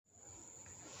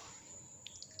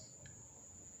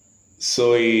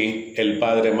Soy el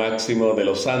padre Maximo de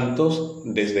los Santos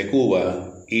desde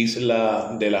Cuba,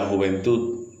 isla de la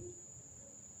juventud.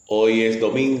 Hoy es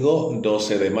domingo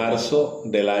 12 de marzo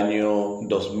del año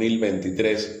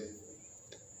 2023.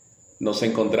 Nos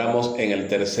encontramos en el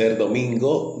tercer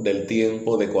domingo del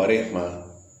tiempo de Cuaresma.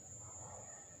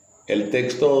 El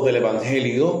texto del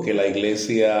Evangelio que la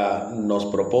Iglesia nos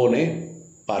propone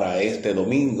para este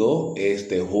domingo es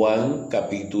de Juan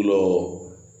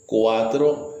capítulo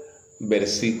 4,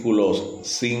 versículos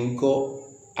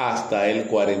 5 hasta el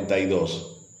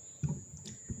 42.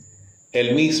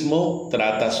 El mismo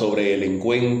trata sobre el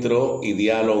encuentro y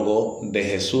diálogo de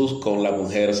Jesús con la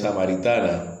mujer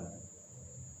samaritana.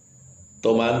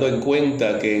 Tomando en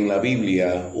cuenta que en la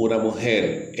Biblia una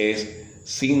mujer es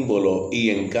símbolo y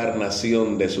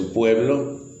encarnación de su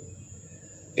pueblo,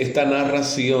 esta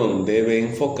narración debe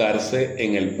enfocarse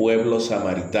en el pueblo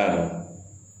samaritano.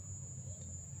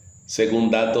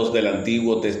 Según datos del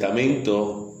Antiguo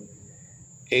Testamento,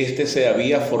 este se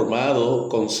había formado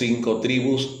con 5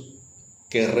 tribus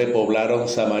que repoblaron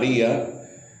Samaria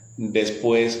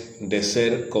después de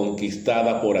ser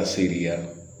conquistada por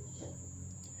Asiria.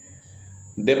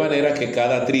 De manera que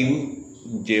cada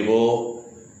tribu llevó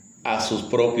a sus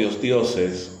propios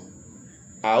dioses,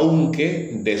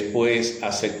 aunque después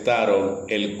aceptaron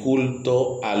el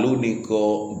culto al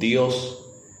único Dios,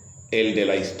 el de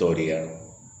la historia.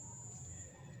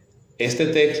 Este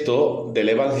texto del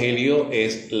Evangelio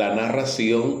es la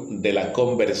narración de la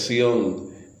conversión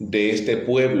de este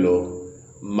pueblo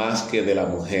más que de la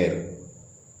mujer.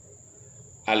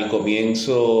 Al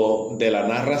comienzo de la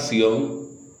narración,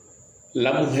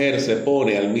 la mujer se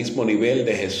pone al mismo nivel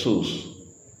de Jesús,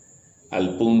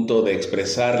 al punto de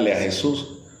expresarle a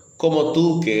Jesús: como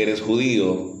tú que eres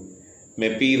judío, me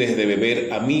pides de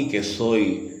beber a mí que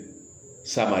soy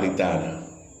samaritana.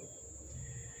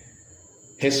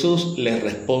 Jesús les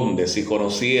responde: si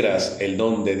conocieras el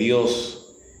don de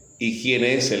Dios y quién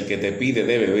es el que te pide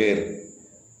de beber,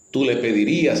 tú le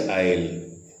pedirías a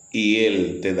él y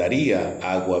él te daría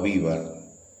agua viva.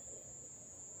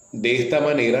 De esta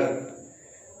manera,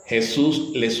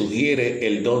 Jesús le sugiere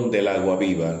el don del agua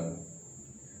viva.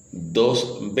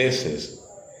 2 veces,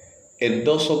 en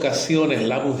 2 ocasiones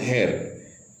la mujer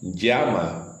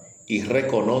llama y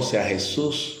reconoce a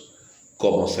Jesús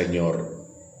como Señor.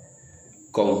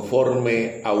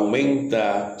 Conforme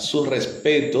aumenta su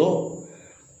respeto,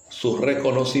 su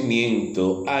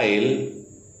reconocimiento a Él,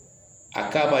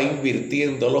 acaba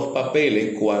invirtiendo los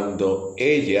papeles cuando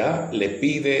ella le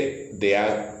pide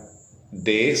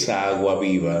de esa agua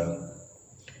viva.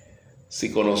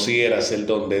 Si conocieras el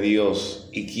don de Dios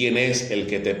y quién es el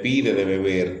que te pide de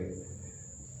beber,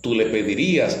 tú le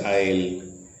pedirías a Él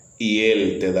y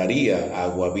Él te daría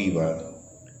agua viva.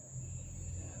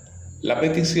 La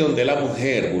petición de la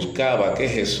mujer buscaba que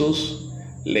Jesús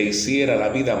le hiciera la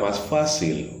vida más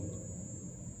fácil.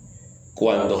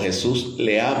 Cuando Jesús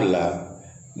le habla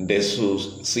de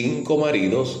sus 5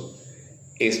 maridos,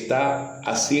 está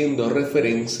haciendo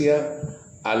referencia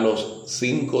a los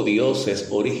 5 dioses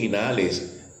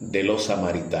originales de los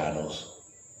samaritanos.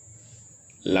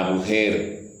 La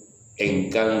mujer, en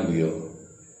cambio,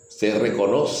 se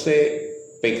reconoce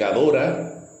pecadora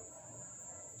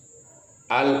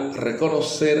al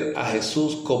reconocer a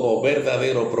Jesús como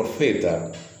verdadero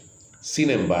profeta. Sin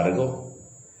embargo,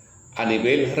 a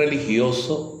nivel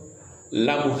religioso,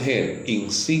 la mujer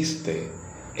insiste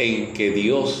en que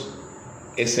Dios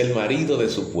es el marido de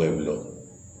su pueblo,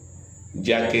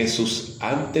 ya que sus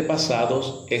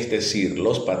antepasados, es decir,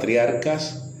 los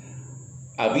patriarcas,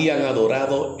 habían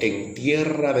adorado en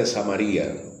tierra de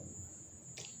Samaria.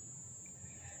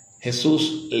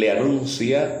 Jesús le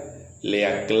anuncia, le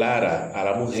aclara a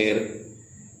la mujer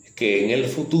que en el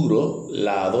futuro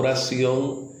la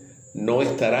adoración no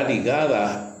estará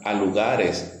ligada a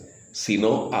lugares,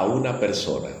 sino a una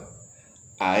persona,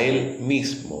 a Él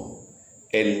mismo,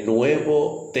 el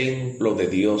nuevo templo de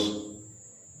Dios,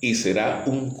 y será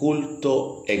un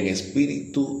culto en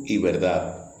espíritu y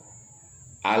verdad,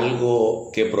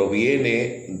 algo que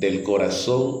proviene del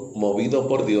corazón movido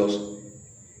por Dios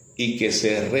y que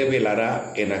se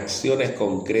revelará en acciones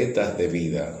concretas de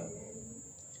vida.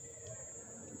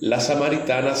 La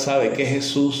samaritana sabe que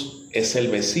Jesús es el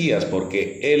Mesías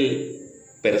porque Él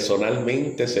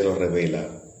personalmente se lo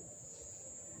revela.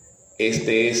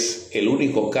 Este es el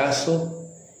único caso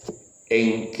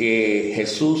en que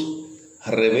Jesús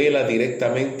revela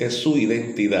directamente su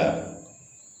identidad.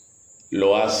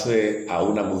 Lo hace a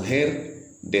una mujer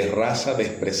de raza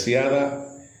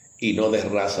despreciada y no de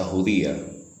raza judía.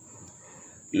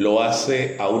 Lo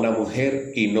hace a una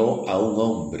mujer y no a un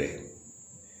hombre.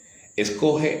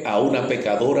 Escoge a una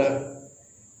pecadora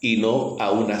y no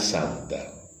a una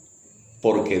santa,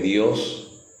 porque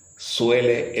Dios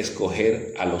suele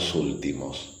escoger a los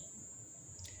últimos.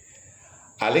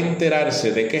 Al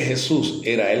enterarse de que Jesús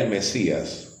era el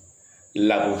Mesías,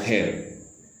 la mujer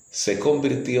se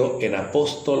convirtió en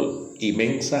apóstol y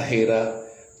mensajera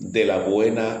de la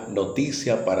buena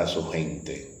noticia para su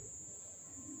gente.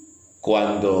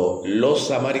 Cuando los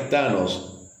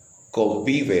samaritanos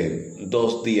conviven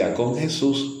 2 días con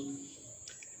Jesús,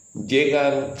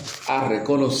 llegan a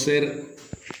reconocer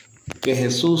que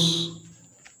Jesús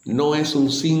no es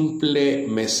un simple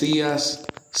Mesías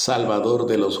salvador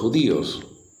de los judíos,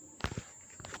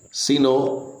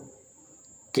 sino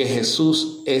que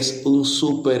Jesús es un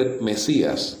super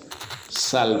Mesías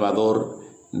salvador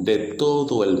de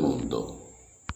todo el mundo.